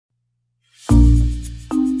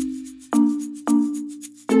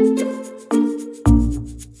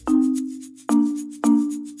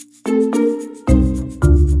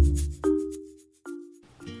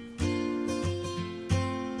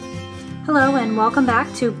and welcome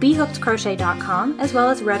back to BHookedCrochet.com as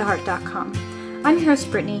well as redheart.com. I'm your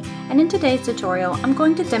host Brittany, and in today's tutorial I'm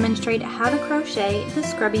going to demonstrate how to crochet the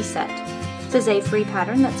Scrubby set. This is a free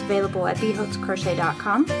pattern that's available at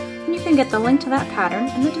BHookedCrochet.com, and you can get the link to that pattern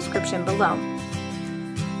in the description below.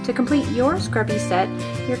 To complete your Scrubby set,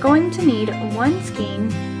 you're going to need one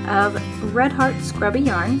skein of Red Heart Scrubby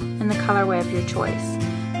yarn in the colorway of your choice.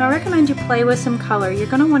 Now, I recommend you play with some color. You're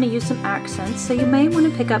going to want to use some accents, so you may want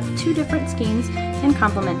to pick up two different skeins in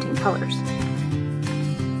complementing colors.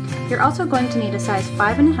 You're also going to need a size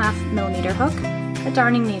 5.5mm hook, a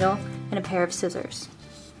darning needle, and a pair of scissors.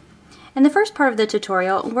 In the first part of the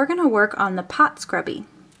tutorial, we're going to work on the pot scrubby.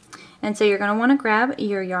 And so you're going to want to grab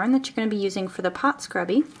your yarn that you're going to be using for the pot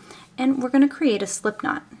scrubby, and we're going to create a slip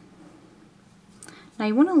knot. Now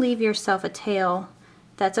you want to leave yourself a tail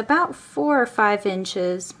that's about 4 or 5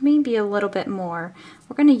 inches, maybe a little bit more.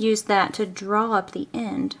 We're going to use that to draw up the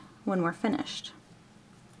end when we're finished.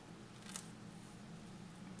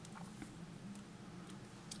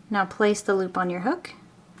 Now place the loop on your hook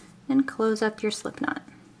and close up your slip knot.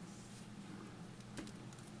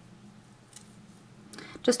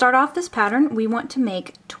 To start off this pattern, we want to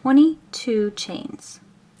make 22 chains.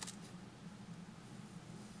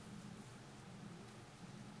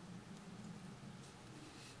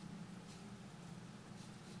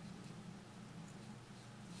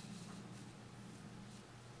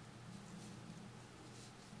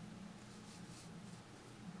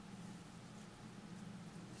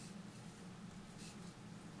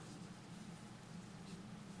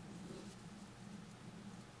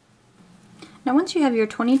 Now once you have your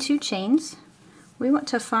 22 chains, we want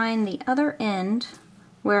to find the other end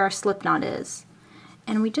where our slip knot is.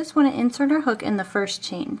 And we just want to insert our hook in the first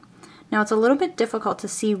chain. Now it's a little bit difficult to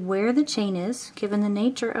see where the chain is given the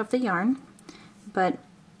nature of the yarn, but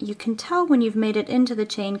you can tell when you've made it into the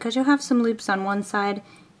chain because you'll have some loops on one side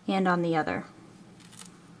and on the other.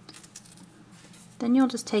 Then you'll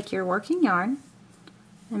just take your working yarn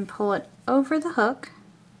and pull it over the hook,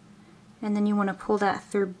 and then you want to pull that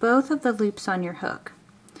through both of the loops on your hook.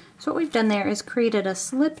 So what we've done there is created a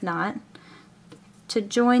slip knot to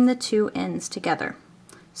join the two ends together.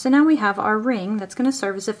 So now we have our ring that's going to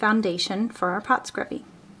serve as a foundation for our pot scrubby.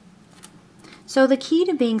 So the key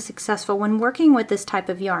to being successful when working with this type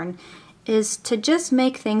of yarn is to just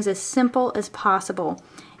make things as simple as possible,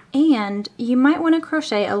 and you might want to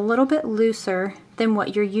crochet a little bit looser than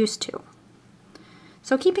what you're used to.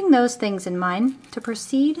 So keeping those things in mind, to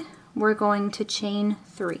proceed, we're going to chain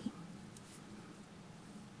 3.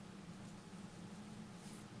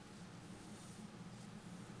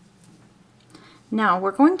 Now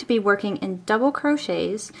we're going to be working in double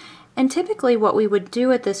crochets, and typically what we would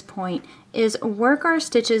do at this point is work our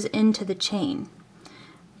stitches into the chain.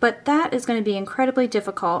 But that is going to be incredibly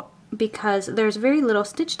difficult because there's very little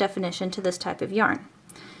stitch definition to this type of yarn.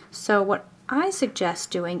 So what I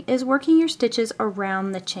suggest doing is working your stitches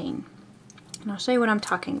around the chain. And I'll show you what I'm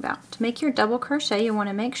talking about. To make your double crochet, you want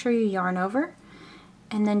to make sure you yarn over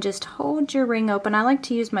and then just hold your ring open. I like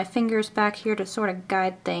to use my fingers back here to sort of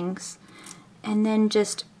guide things. And then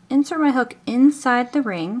just insert my hook inside the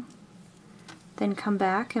ring, then come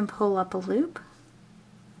back and pull up a loop.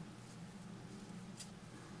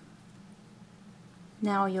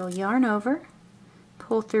 Now you'll yarn over,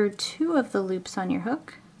 pull through 2 of the loops on your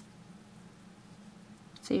hook.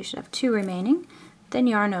 So you should have 2 remaining. Then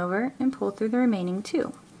yarn over and pull through the remaining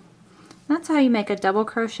 2. That's how you make a double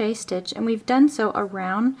crochet stitch, and we've done so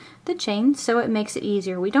around the chain so it makes it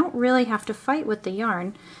easier. We don't really have to fight with the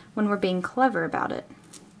yarn when we're being clever about it.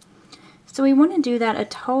 So we want to do that a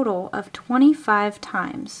total of 25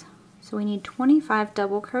 times. So we need 25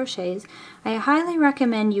 double crochets. I highly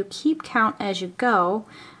recommend you keep count as you go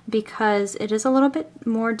because it is a little bit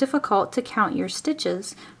more difficult to count your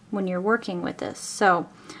stitches when you're working with this. So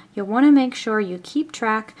you'll want to make sure you keep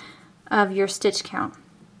track of your stitch count.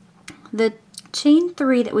 The chain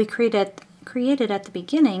 3 that we created at the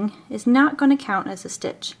beginning is not going to count as a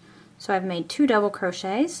stitch. So I've made 2 double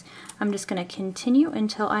crochets. I'm just going to continue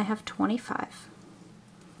until I have 25.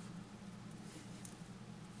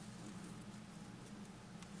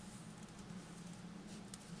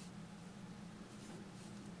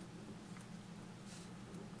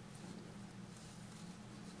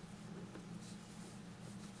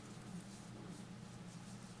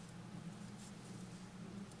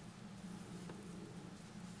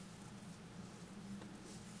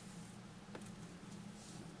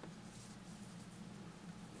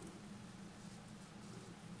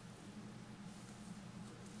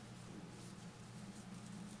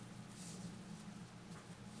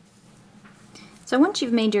 So once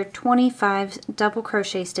you've made your 25 double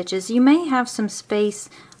crochet stitches, you may have some space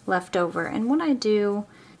left over. And what I do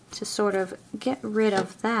to sort of get rid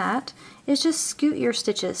of that is just scoot your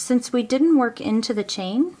stitches. Since we didn't work into the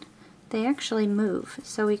chain, they actually move.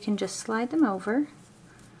 So we can just slide them over.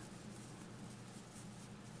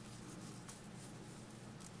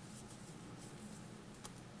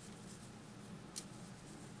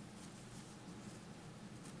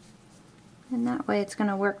 And that way it's going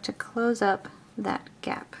to work to close up that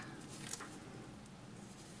gap.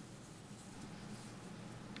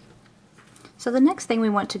 So the next thing we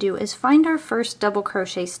want to do is find our first double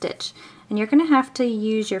crochet stitch. And you're going to have to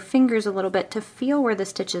use your fingers a little bit to feel where the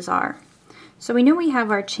stitches are. So we know we have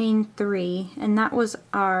our chain 3, and that was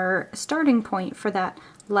our starting point for that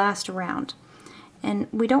last round. And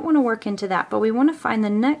we don't want to work into that, but we want to find the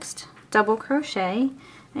next double crochet,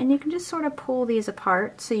 and you can just sort of pull these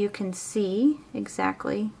apart so you can see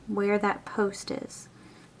exactly where that post is.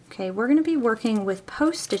 Okay, we're going to be working with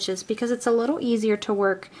post stitches because it's a little easier to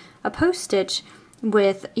work a post stitch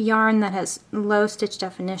with yarn that has low stitch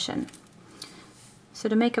definition. So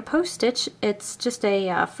to make a post stitch, it's just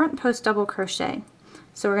a front post double crochet.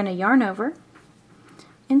 So we're going to yarn over,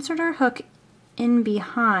 insert our hook in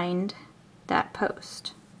behind that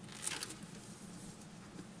post,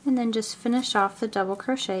 and then just finish off the double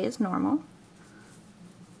crochet as normal.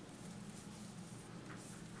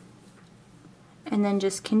 And then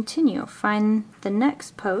just continue. Find the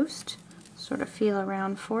next post, sort of feel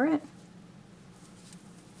around for it.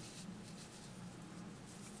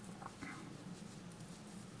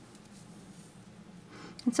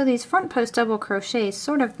 And so these front post double crochets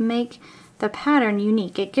sort of make the pattern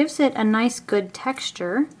unique. It gives it a nice good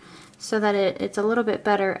texture so that it's a little bit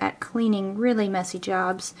better at cleaning really messy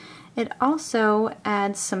jobs. It also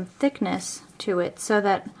adds some thickness to it so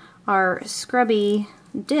that our scrubby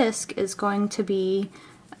disc is going to be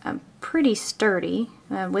pretty sturdy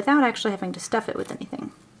without actually having to stuff it with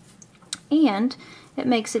anything. And it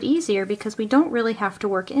makes it easier because we don't really have to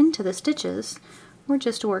work into the stitches, we're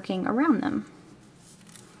just working around them.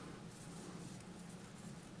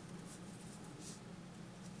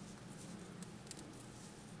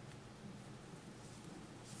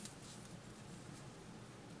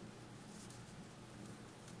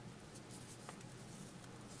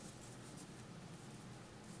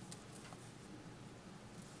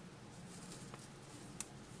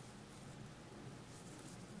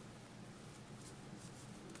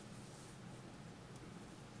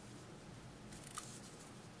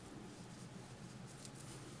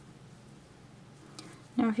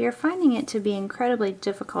 Now if you're finding it to be incredibly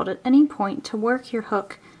difficult at any point to work your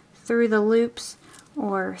hook through the loops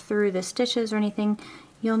or through the stitches or anything,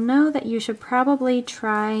 you'll know that you should probably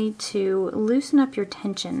try to loosen up your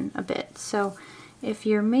tension a bit. So if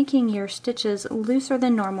you're making your stitches looser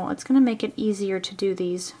than normal, it's going to make it easier to do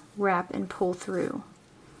these wrap and pull through.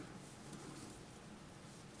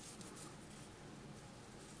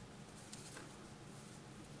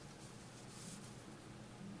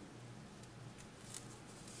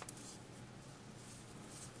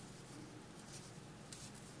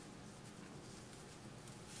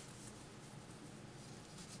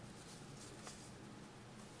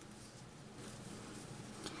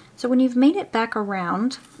 So when you've made it back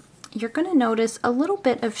around, you're going to notice a little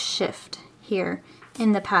bit of shift here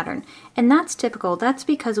in the pattern. And that's typical. That's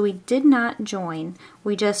because we did not join.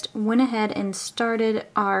 We just went ahead and started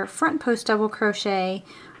our front post double crochet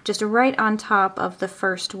just right on top of the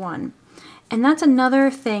first one. And that's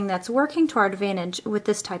another thing that's working to our advantage with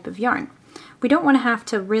this type of yarn. We don't want to have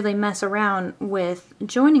to really mess around with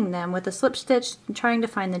joining them with a slip stitch and trying to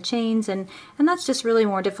find the chains, and that's just really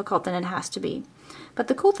more difficult than it has to be. But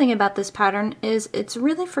the cool thing about this pattern is it's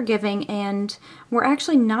really forgiving, and we're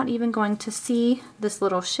actually not even going to see this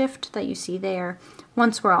little shift that you see there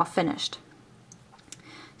once we're all finished.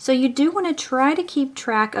 So you do want to try to keep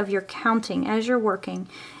track of your counting as you're working.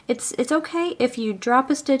 It's okay if you drop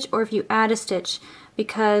a stitch or if you add a stitch,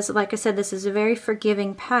 because like I said, this is a very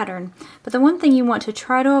forgiving pattern. But the one thing you want to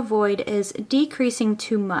try to avoid is decreasing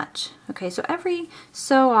too much. Okay, so every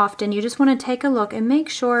so often you just want to take a look and make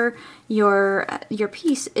sure your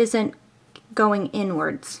piece isn't going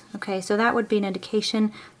inwards. Okay, so that would be an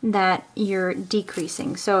indication that you're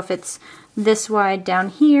decreasing. So if it's this wide down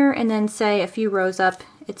here and then say a few rows up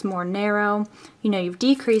it's more narrow, you know you've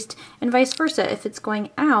decreased, and vice versa. If it's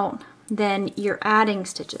going out, then you're adding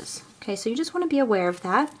stitches. Okay, so you just want to be aware of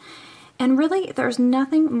that. And really, there's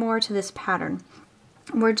nothing more to this pattern.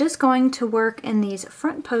 We're just going to work in these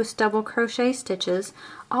front post double crochet stitches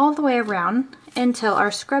all the way around until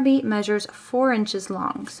our scrubby measures 4 inches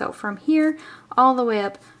long. So from here all the way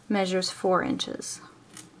up measures 4 inches.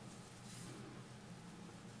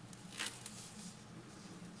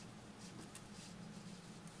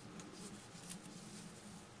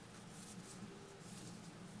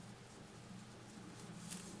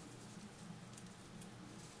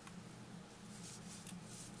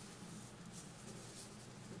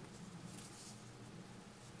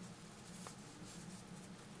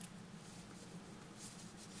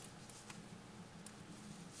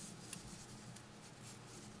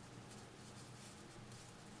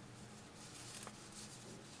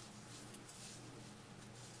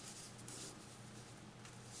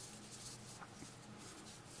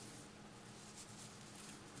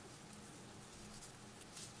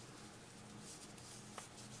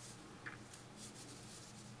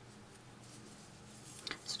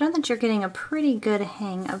 So now that you're getting a pretty good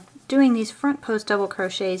hang of doing these front post double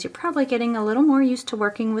crochets, you're probably getting a little more used to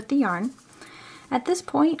working with the yarn. At this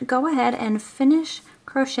point, go ahead and finish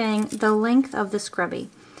crocheting the length of the scrubby.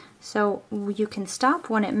 So you can stop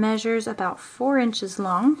when it measures about 4 inches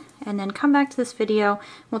long, and then come back to this video.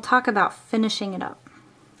 We'll talk about finishing it up.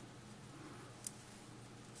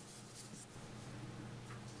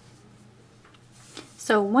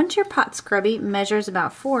 So once your pot scrubby measures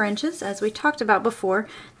about 4 inches, as we talked about before,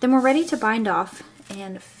 then we're ready to bind off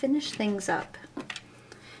and finish things up.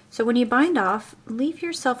 So when you bind off, leave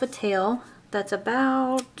yourself a tail that's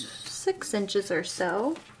about 6 inches or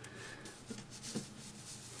so.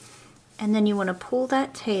 And then you want to pull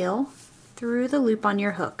that tail through the loop on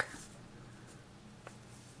your hook.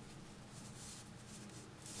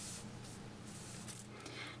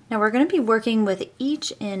 Now we're going to be working with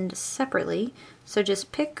each end separately, so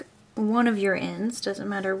just pick one of your ends, doesn't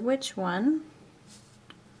matter which one,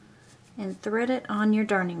 and thread it on your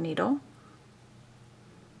darning needle.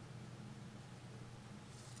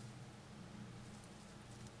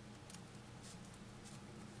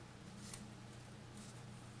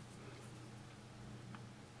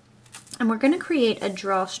 And we're going to create a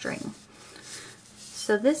drawstring.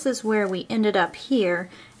 So this is where we ended up here,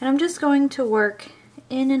 and I'm just going to work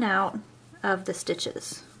in and out of the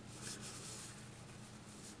stitches.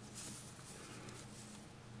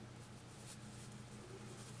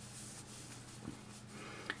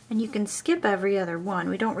 And you can skip every other one.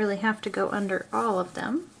 We don't really have to go under all of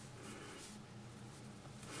them.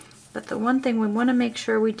 But the one thing we want to make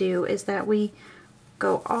sure we do is that we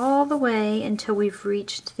go all the way until we've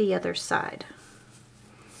reached the other side.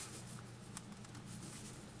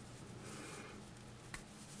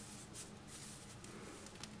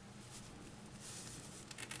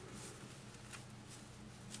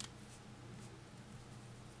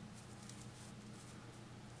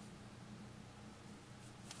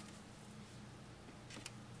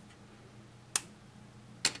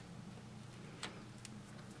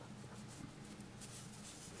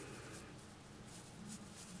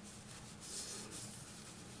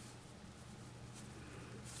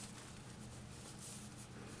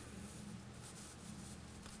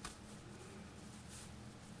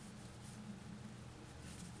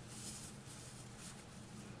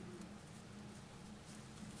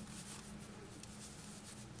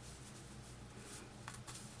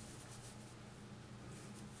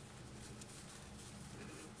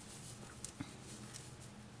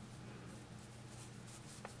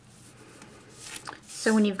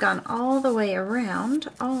 So when you've gone all the way around,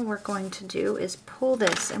 all we're going to do is pull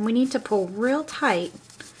this, and we need to pull real tight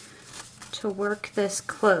to work this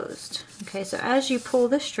closed. Okay, so as you pull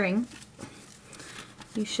the string,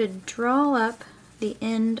 you should draw up the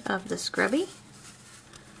end of the scrubby.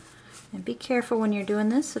 And be careful when you're doing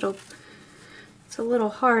this, it's a little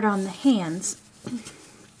hard on the hands.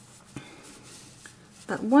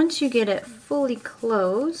 But once you get it fully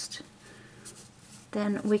closed,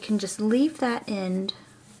 then we can just leave that end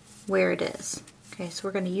where it is. Okay, so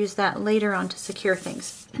we're going to use that later on to secure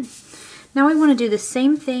things. Now we want to do the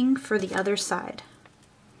same thing for the other side.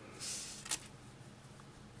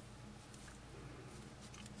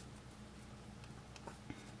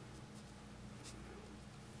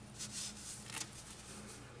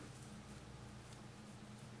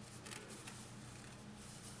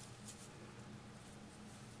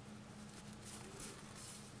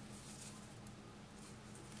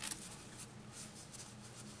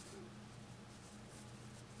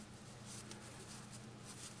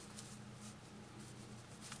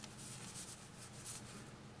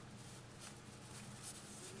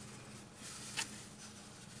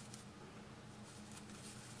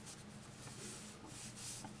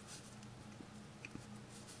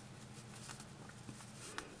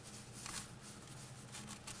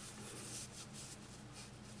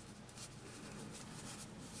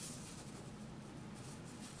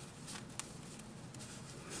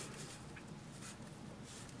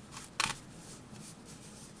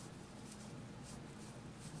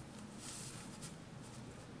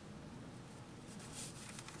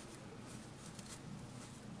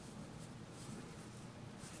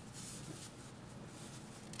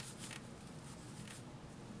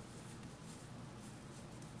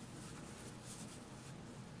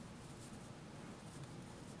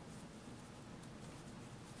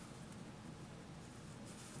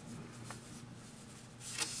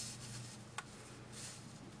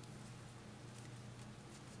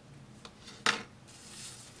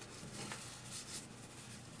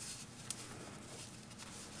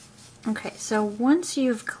 Okay, so once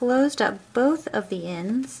you've closed up both of the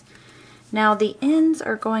ends, now the ends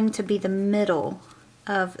are going to be the middle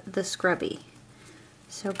of the scrubby.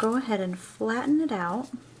 So go ahead and flatten it out.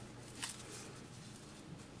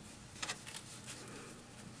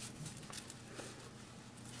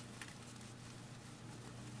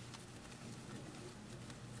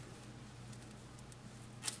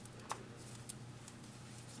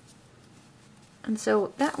 And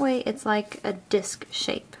so that way it's like a disc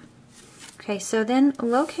shape. Okay, so then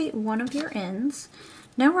locate one of your ends.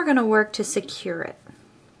 Now we're going to work to secure it.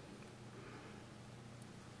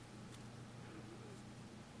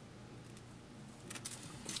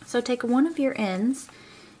 So take one of your ends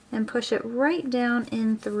and push it right down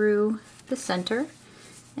in through the center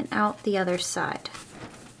and out the other side.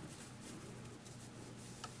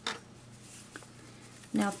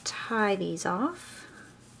 Now tie these off.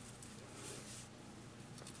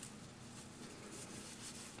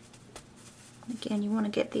 Again, you want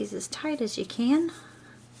to get these as tight as you can.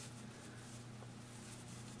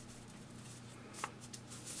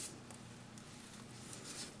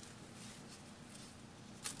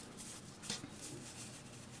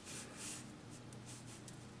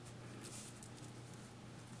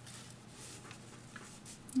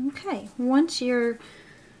 Okay, once you're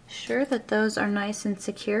sure that those are nice and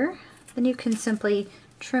secure, then you can simply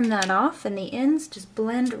trim that off and the ends just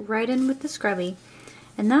blend right in with the scrubby.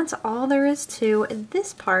 And that's all there is to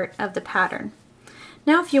this part of the pattern.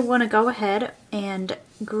 Now if you want to go ahead and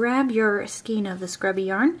grab your skein of the scrubby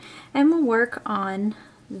yarn and we'll work on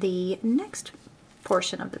the next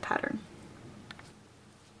portion of the pattern.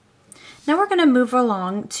 Now we're going to move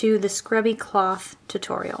along to the scrubby cloth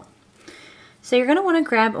tutorial. So you're going to want to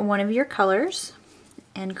grab one of your colors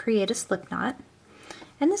and create a slip knot.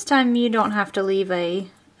 And this time you don't have to leave a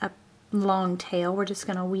long tail, we're just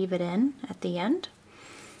going to weave it in at the end.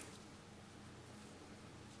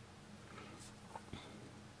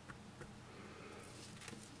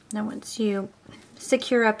 Now once you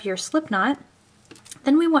secure up your slip knot,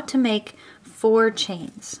 then we want to make 4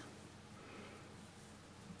 chains.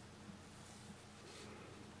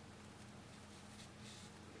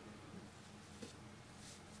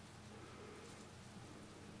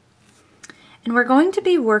 And we're going to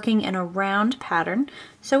be working in a round pattern,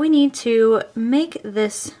 so we need to make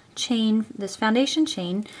this chain, this foundation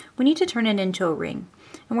chain, we need to turn it into a ring.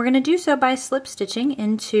 And we're going to do so by slip stitching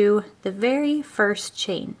into the very first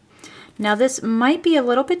chain. Now this might be a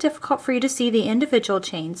little bit difficult for you to see the individual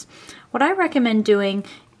chains. What I recommend doing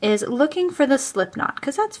is looking for the slip knot,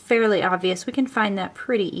 because that's fairly obvious. We can find that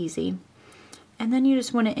pretty easy. And then you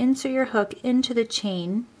just want to insert your hook into the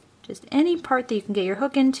chain, just any part that you can get your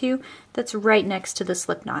hook into that's right next to the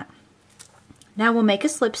slip knot. Now we'll make a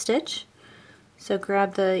slip stitch. So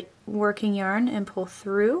grab the working yarn and pull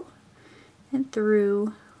through and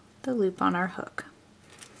through the loop on our hook.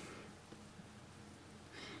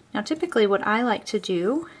 Now typically what I like to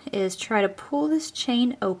do is try to pull this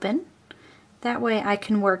chain open. That way I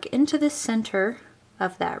can work into the center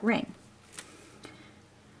of that ring.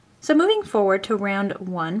 So moving forward to round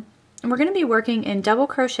 1, and we're going to be working in double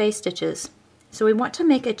crochet stitches. So we want to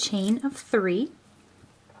make a chain of 3,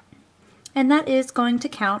 and that is going to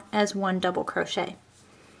count as 1 double crochet.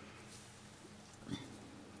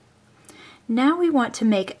 Now we want to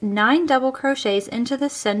make 9 double crochets into the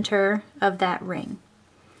center of that ring.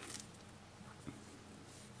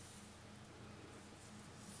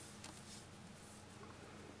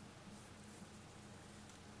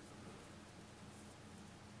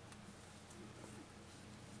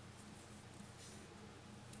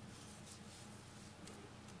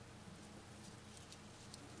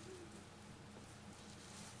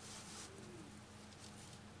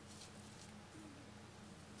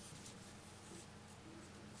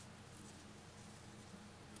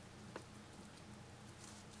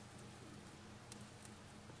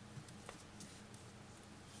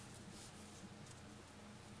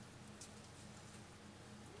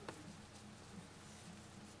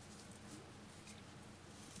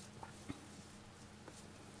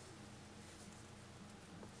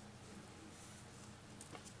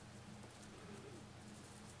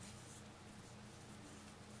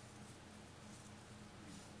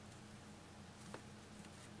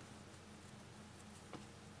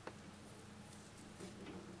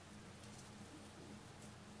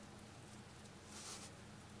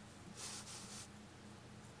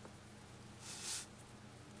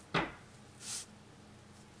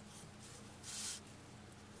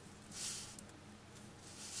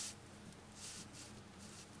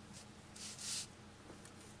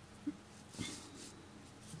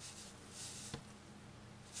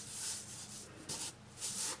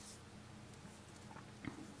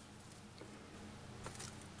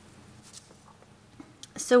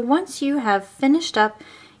 So once you have finished up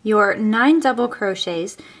your 9 double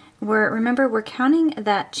crochets, remember we're counting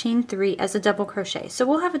that chain 3 as a double crochet. So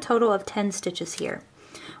we'll have a total of 10 stitches here.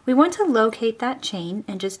 We want to locate that chain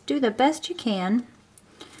and just do the best you can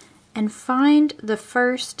and find the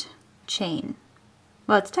first chain.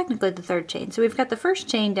 Well, it's technically the third chain. So we've got the first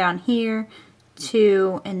chain down here,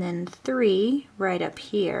 2, and then 3 right up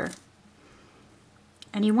here.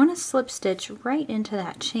 And you want to slip stitch right into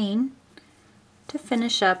that chain to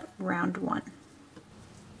finish up round 1.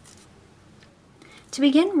 To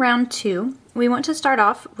begin round 2, we want to start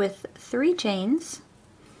off with 3 chains,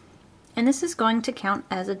 and this is going to count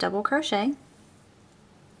as a double crochet.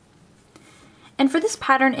 And for this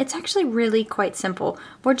pattern, it's actually really quite simple.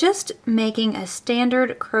 We're just making a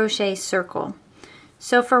standard crochet circle.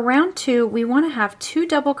 So for round 2, we want to have 2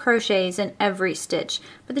 double crochets in every stitch,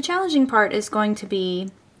 but the challenging part is going to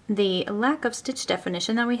be the lack of stitch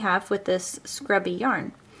definition that we have with this scrubby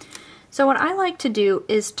yarn. So what I like to do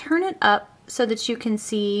is turn it up so that you can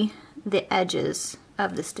see the edges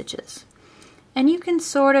of the stitches. And you can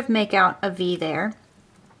sort of make out a V there.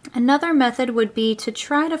 Another method would be to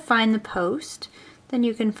try to find the post, then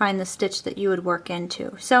you can find the stitch that you would work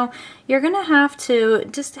into. So you're going to have to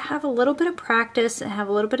just have a little bit of practice and have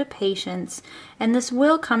a little bit of patience, and this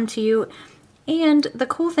will come to you. And the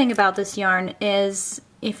cool thing about this yarn is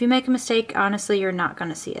if you make a mistake, honestly, you're not going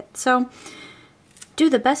to see it. So do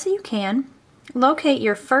the best that you can. Locate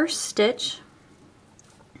your first stitch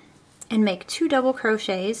and make 2 double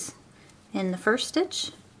crochets in the first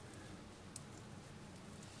stitch.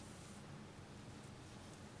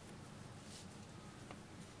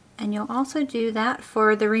 And you'll also do that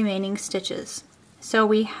for the remaining stitches. So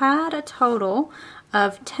we had a total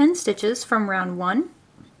of 10 stitches from round 1.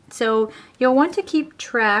 So you'll want to keep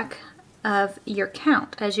track of your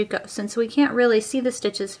count as you go. Since we can't really see the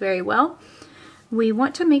stitches very well, we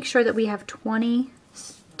want to make sure that we have 20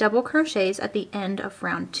 double crochets at the end of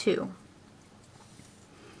round 2.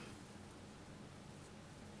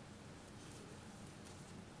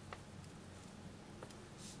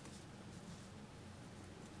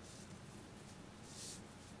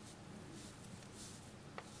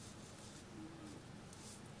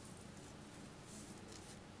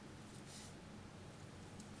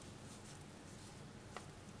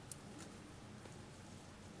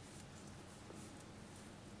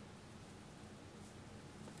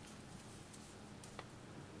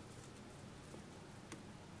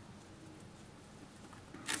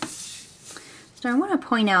 So I want to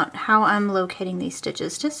point out how I'm locating these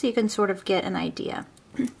stitches just so you can sort of get an idea.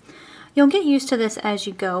 You'll get used to this as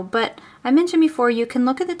you go, but I mentioned before you can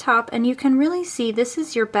look at the top and you can really see this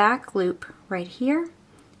is your back loop right here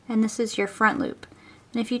and this is your front loop.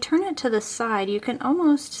 And if you turn it to the side, you can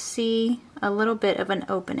almost see a little bit of an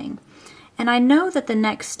opening. And I know that the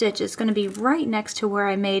next stitch is going to be right next to where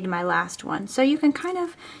I made my last one. So you can kind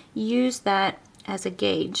of use that as a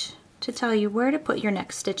gauge to tell you where to put your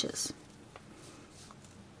next stitches.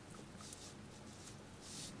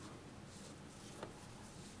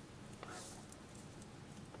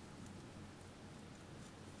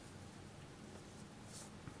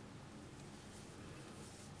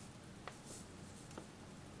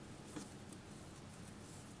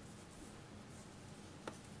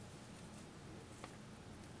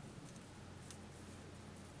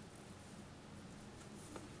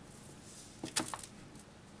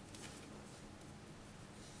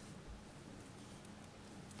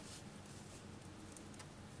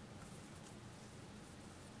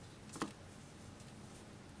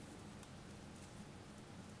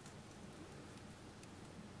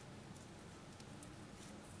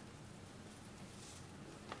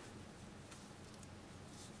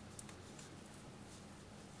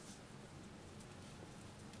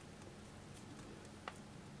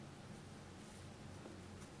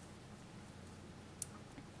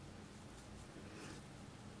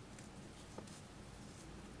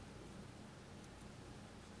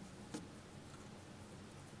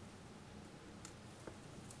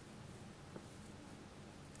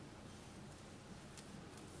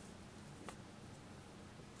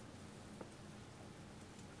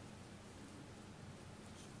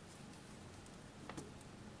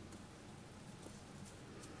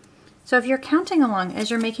 So if you're counting along as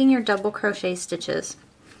you're making your double crochet stitches,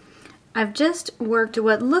 I've just worked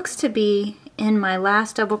what looks to be in my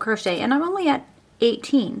last double crochet, and I'm only at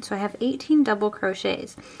 18, so I have 18 double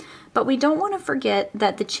crochets. But we don't want to forget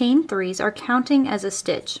that the chain 3s are counting as a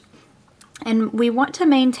stitch. And we want to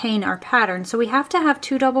maintain our pattern, so we have to have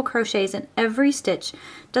 2 double crochets in every stitch.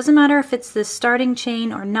 Doesn't matter if it's the starting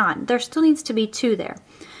chain or not, there still needs to be 2 there.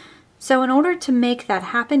 So in order to make that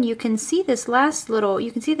happen, you can see this last little,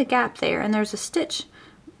 you can see the gap there, and there's a stitch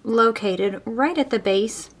located right at the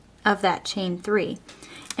base of that chain 3.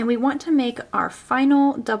 And we want to make our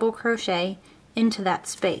final double crochet into that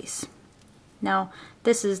space. Now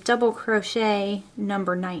this is double crochet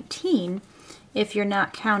number 19 if you're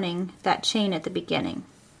not counting that chain at the beginning.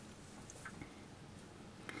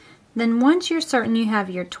 Then once you're certain you have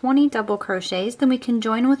your 20 double crochets, then we can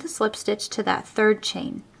join with a slip stitch to that 3rd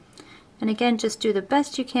chain. And again, just do the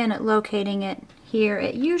best you can at locating it here.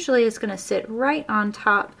 It usually is going to sit right on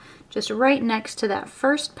top, just right next to that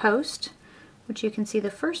first post, which you can see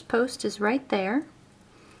the first post is right there,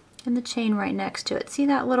 and the chain right next to it. See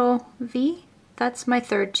that little V? That's my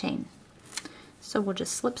 3rd chain. So we'll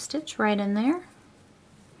just slip stitch right in there,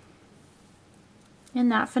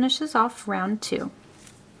 and that finishes off round 2.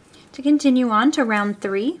 To continue on to round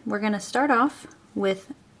 3, we're going to start off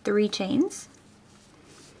with 3 chains.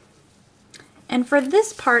 And for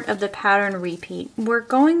this part of the pattern repeat, we're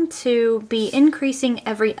going to be increasing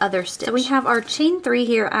every other stitch. So we have our chain 3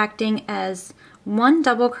 here acting as 1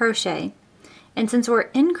 double crochet, and since we're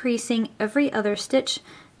increasing every other stitch,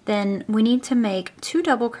 then we need to make 2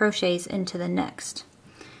 double crochets into the next.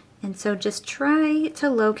 And so just try to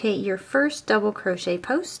locate your first double crochet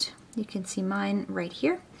post. You can see mine right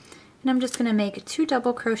here. And I'm just going to make 2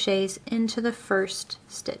 double crochets into the first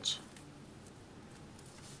stitch.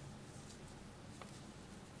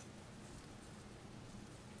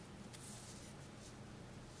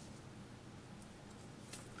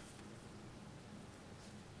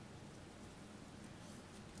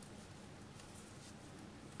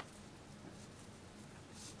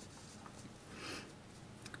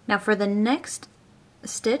 Now for the next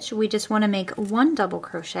stitch, we just want to make 1 double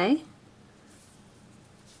crochet,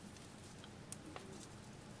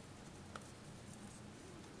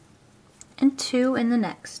 and 2 in the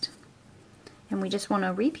next. And we just want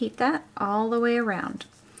to repeat that all the way around.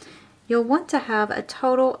 You'll want to have a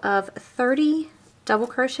total of 30 double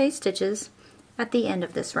crochet stitches at the end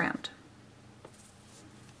of this round.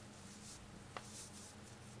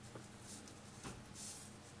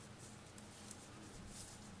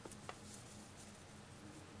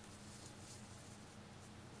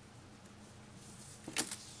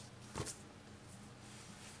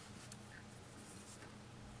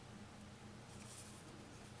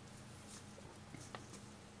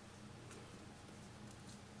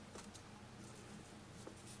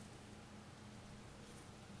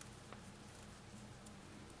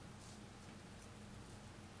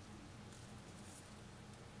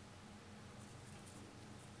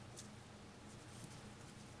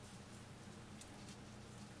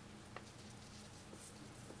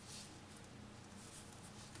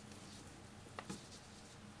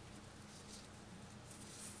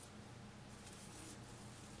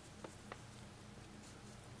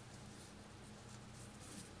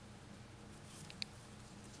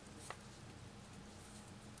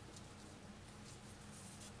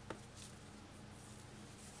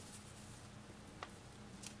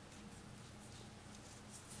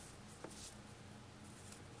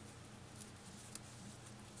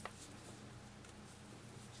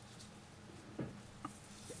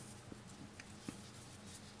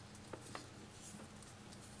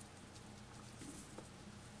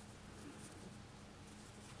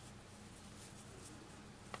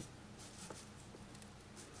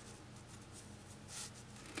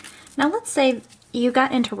 Now let's say you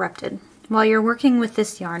got interrupted while you're working with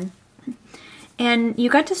this yarn and you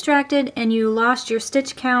got distracted and you lost your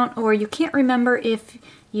stitch count, or you can't remember if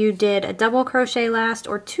you did a double crochet last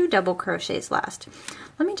or 2 double crochets last.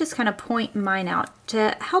 Let me just kind of point mine out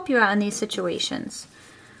to help you out in these situations.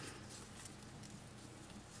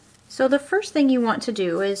 So the first thing you want to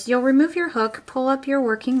do is you'll remove your hook, pull up your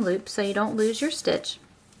working loop so you don't lose your stitch,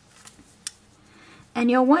 and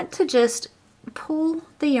you'll want to just pull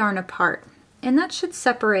the yarn apart, and that should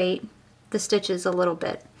separate the stitches a little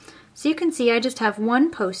bit. So you can see I just have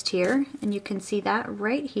 1 post here, and you can see that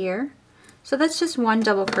right here. So that's just 1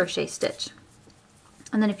 double crochet stitch.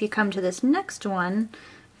 And then if you come to this next one,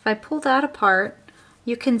 if I pull that apart,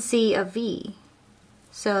 you can see a V.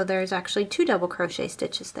 So there's actually 2 double crochet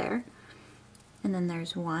stitches there, and then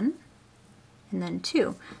there's 1, and then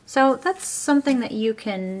 2. So that's something that you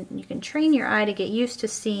can train your eye to get used to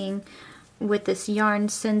seeing with this yarn,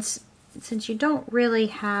 since you don't really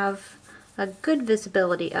have a good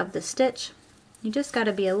visibility of the stitch. You just got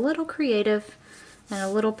to be a little creative and a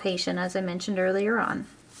little patient, as I mentioned earlier on.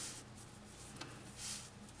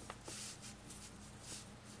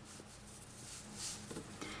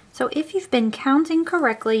 So if you've been counting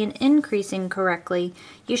correctly and increasing correctly,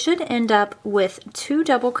 you should end up with 2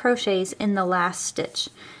 double crochets in the last stitch.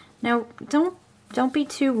 Now don't be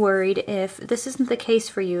too worried if this isn't the case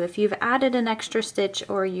for you. If you've added an extra stitch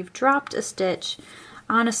or you've dropped a stitch,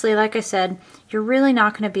 honestly, like I said, you're really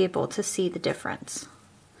not going to be able to see the difference.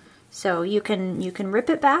 So you can rip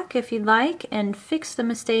it back if you'd like and fix the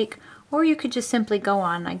mistake, or you could just simply go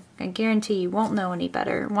on. I guarantee you won't know any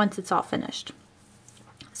better once it's all finished.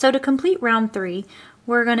 So to complete round 3,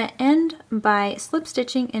 we're going to end by slip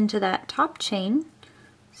stitching into that top chain,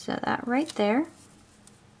 so that right there.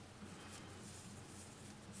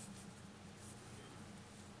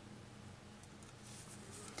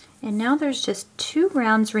 And now there's just 2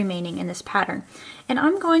 rounds remaining in this pattern. And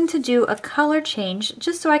I'm going to do a color change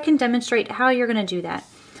just so I can demonstrate how you're going to do that.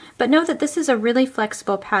 But know that this is a really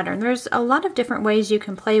flexible pattern. There's a lot of different ways you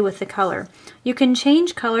can play with the color. You can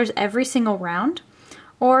change colors every single round,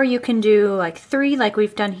 or you can do like 3 like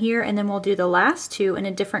we've done here, and then we'll do the last 2 in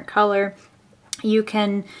a different color. You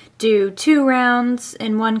can do 2 rounds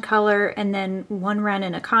in one color and then 1 round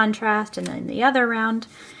in a contrast and then the other round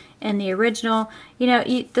in the original. You know,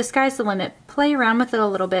 the sky's the limit. Play around with it a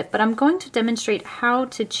little bit, but I'm going to demonstrate how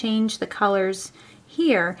to change the colors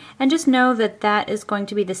here, and just know that that is going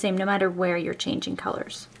to be the same no matter where you're changing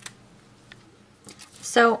colors.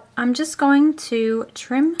 So I'm just going to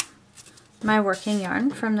trim my working yarn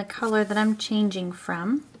from the color that I'm changing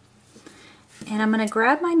from, and I'm going to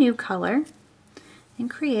grab my new color and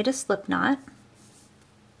create a slip knot.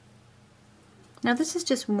 Now this is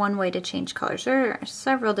just one way to change colors. There are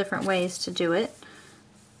several different ways to do it.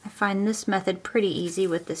 I find this method pretty easy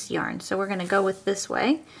with this yarn, so we're going to go with this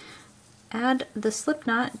way. Add the slip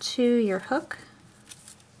knot to your hook,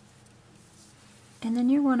 and then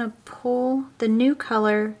you want to pull the new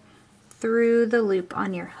color through the loop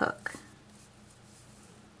on your hook.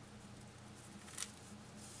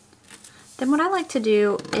 Then what I like to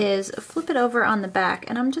do is flip it over on the back,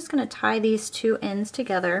 and I'm just going to tie these 2 ends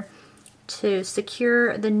together to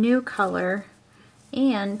secure the new color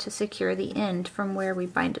and to secure the end from where we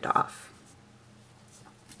bind it off.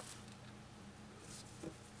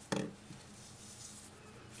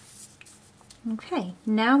 Okay,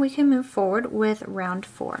 now we can move forward with round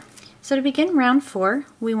 4. So to begin round 4,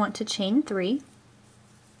 we want to chain 3,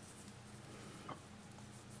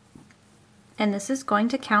 and this is going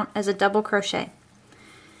to count as a double crochet.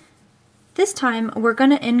 This time we're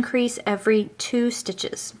going to increase every 2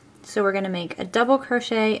 stitches. So we're going to make a double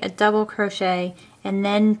crochet, and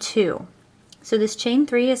then 2. So this chain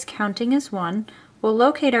 3 is counting as 1. We'll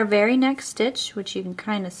locate our very next stitch, which you can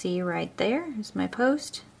kind of see right there. Here's my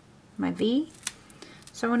post, my V.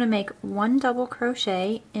 So I want to make 1 double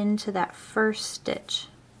crochet into that first stitch.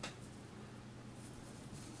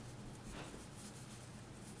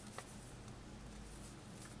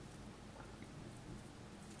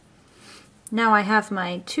 Now I have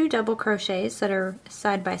my 2 double crochets that are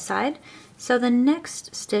side by side, so the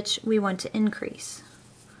next stitch we want to increase.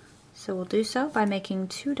 So we'll do so by making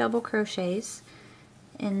 2 double crochets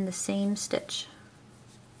in the same stitch.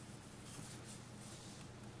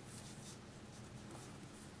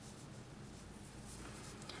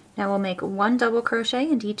 Now we'll make 1 double crochet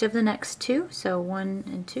in each of the next 2, so 1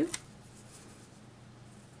 and 2.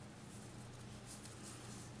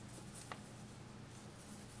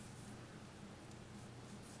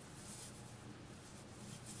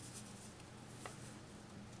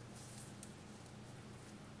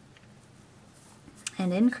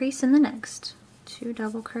 And increase in the next 2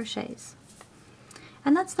 double crochets.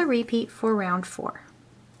 And that's the repeat for round 4.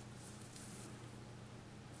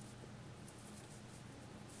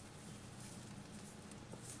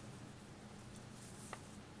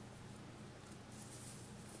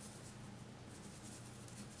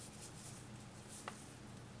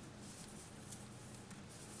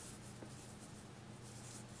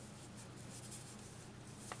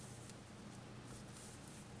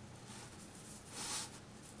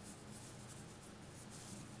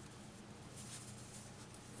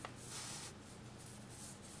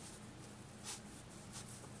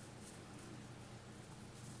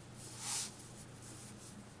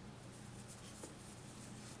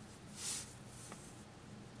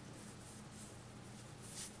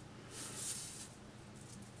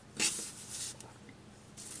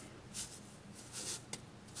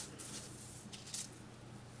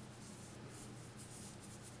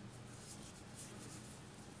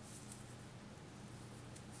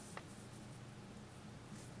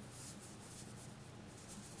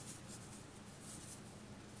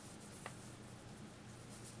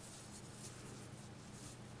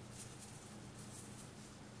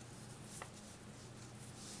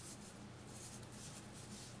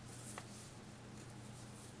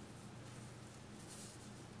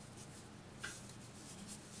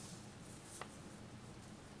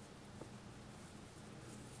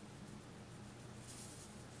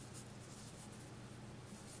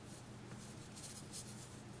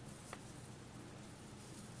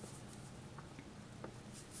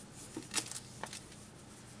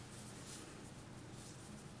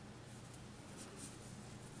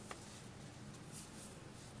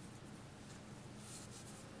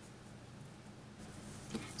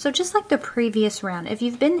 So just like the previous round, if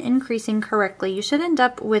you've been increasing correctly, you should end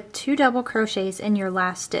up with 2 double crochets in your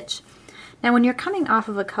last stitch. Now when you're coming off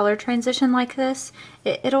of a color transition like this,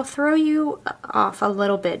 it'll throw you off a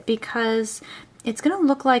little bit because it's going to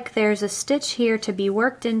look like there's a stitch here to be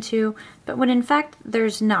worked into, but when in fact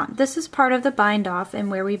there's not. This is part of the bind off and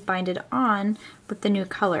where we bind it on with the new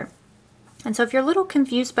color. And so if you're a little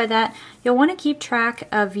confused by that, you'll want to keep track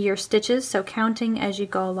of your stitches, so counting as you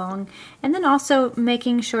go along, and then also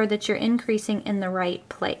making sure that you're increasing in the right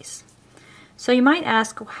place. So you might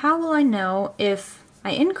ask, how will I know if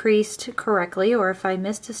I increased correctly or if I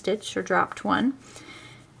missed a stitch or dropped one?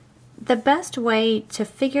 The best way to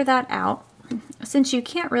figure that out, since you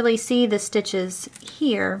can't really see the stitches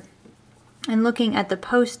here and looking at the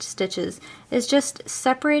post stitches, is just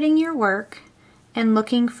separating your work and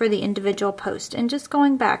looking for the individual post and just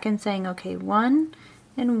going back and saying, okay, 1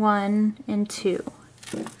 and 1 and 2,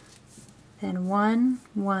 then 1,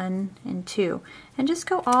 1 and 2, and just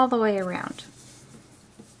go all the way around.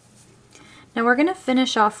 Now we're going to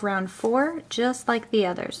finish off round 4 just like the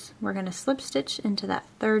others. We're going to slip stitch into that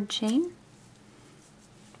 3rd chain,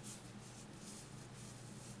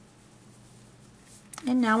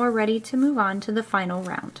 and now we're ready to move on to the final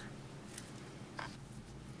round.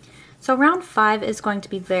 So round 5 is going to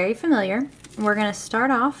be very familiar. We're going to start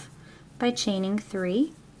off by chaining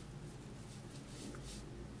 3.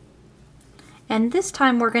 And this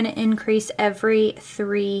time we're going to increase every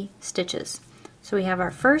 3 stitches. So we have our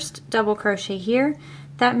first double crochet here.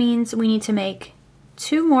 That means we need to make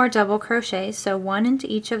 2 more double crochets, so 1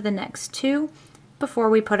 into each of the next 2 before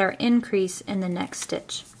we put our increase in the next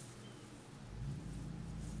stitch.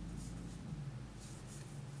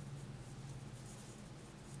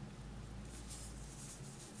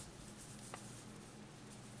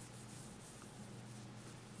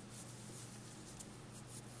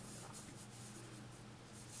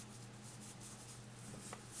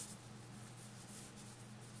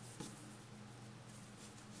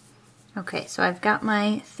 Okay, so I've got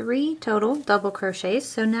my 3 total double crochets,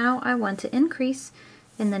 so now I want to increase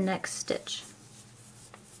in the next stitch.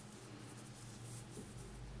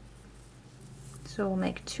 So we'll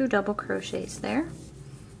make 2 double crochets there.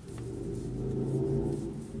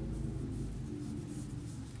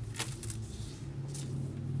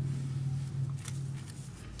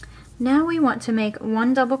 Now we want to make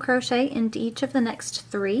 1 double crochet into each of the next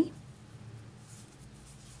 3.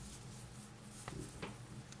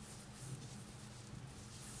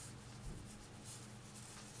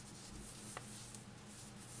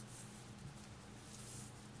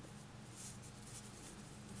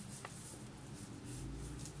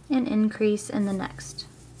 And increase in the next.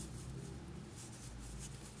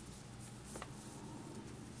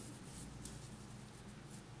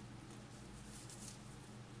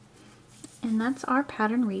 And that's our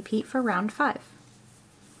pattern repeat for round 5.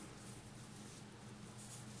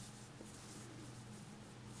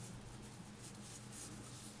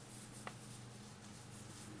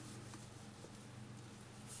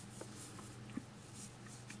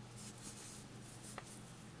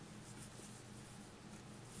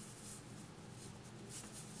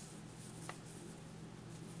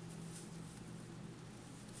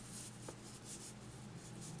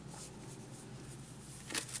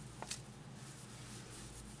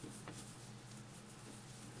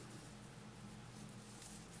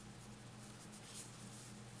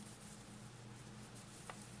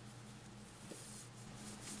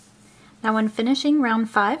 Now when finishing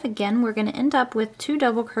round 5, again, we're going to end up with 2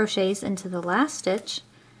 double crochets into the last stitch,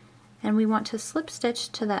 and we want to slip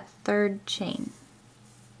stitch to that 3rd chain.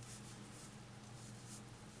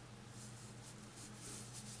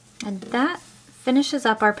 And that finishes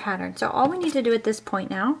up our pattern. So all we need to do at this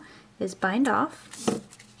point now is bind off.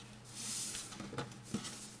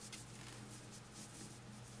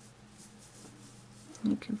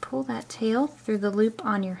 You can pull that tail through the loop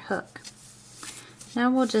on your hook. Now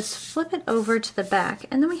we'll just flip it over to the back,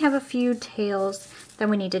 and then we have a few tails that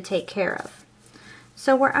we need to take care of.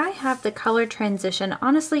 So where I have the color transition,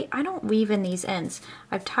 honestly, I don't weave in these ends.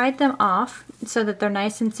 I've tied them off so that they're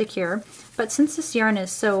nice and secure, but since this yarn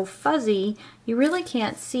is so fuzzy, you really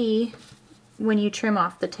can't see when you trim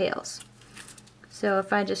off the tails. So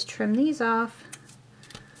if I just trim these off,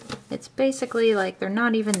 it's basically like they're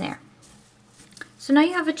not even there. So now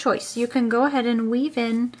you have a choice. You can go ahead and weave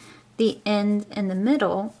in the end in the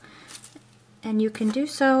middle, and you can do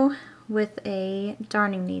so with a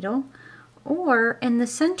darning needle, or in the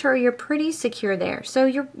center you're pretty secure there. So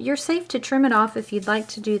you're safe to trim it off if you'd like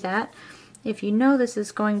to do that. If you know this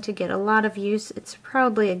is going to get a lot of use, it's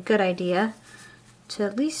probably a good idea to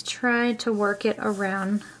at least try to work it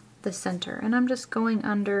around the center, and I'm just going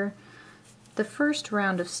under the first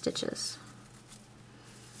round of stitches.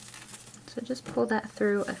 So just pull that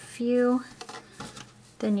through a few,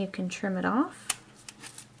 then you can trim it off.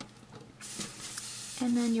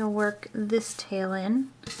 And then you'll work this tail in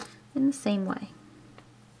the same way.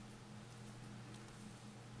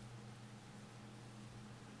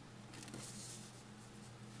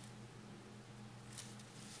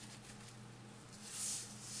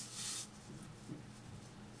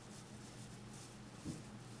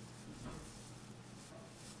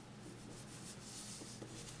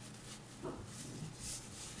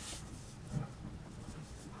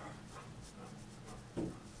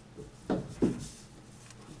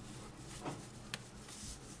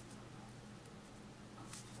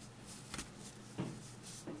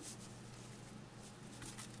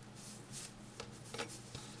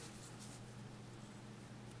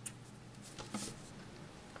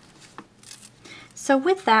 So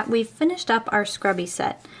with that, we've finished up our scrubby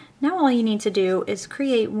set. Now all you need to do is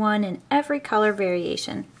create one in every color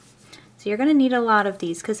variation. So you're going to need a lot of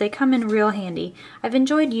these because they come in real handy. I've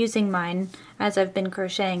enjoyed using mine as I've been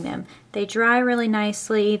crocheting them. They dry really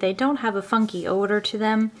nicely, they don't have a funky odor to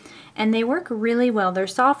them, and they work really well. They're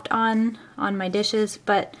soft on my dishes,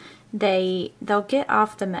 but they'll get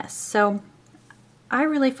off the mess. So I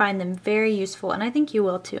really find them very useful, and I think you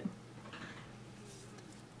will too.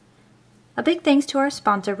 A big thanks to our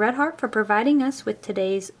sponsor Red Heart for providing us with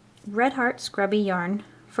today's Red Heart Scrubby yarn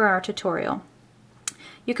for our tutorial.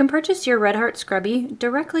 You can purchase your Red Heart Scrubby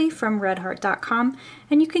directly from redheart.com,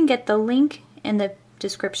 and you can get the link in the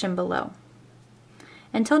description below.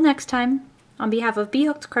 Until next time, on behalf of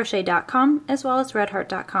BHookedCrochet.com as well as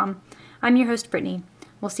redheart.com, I'm your host Brittany.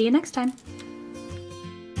 We'll see you next time.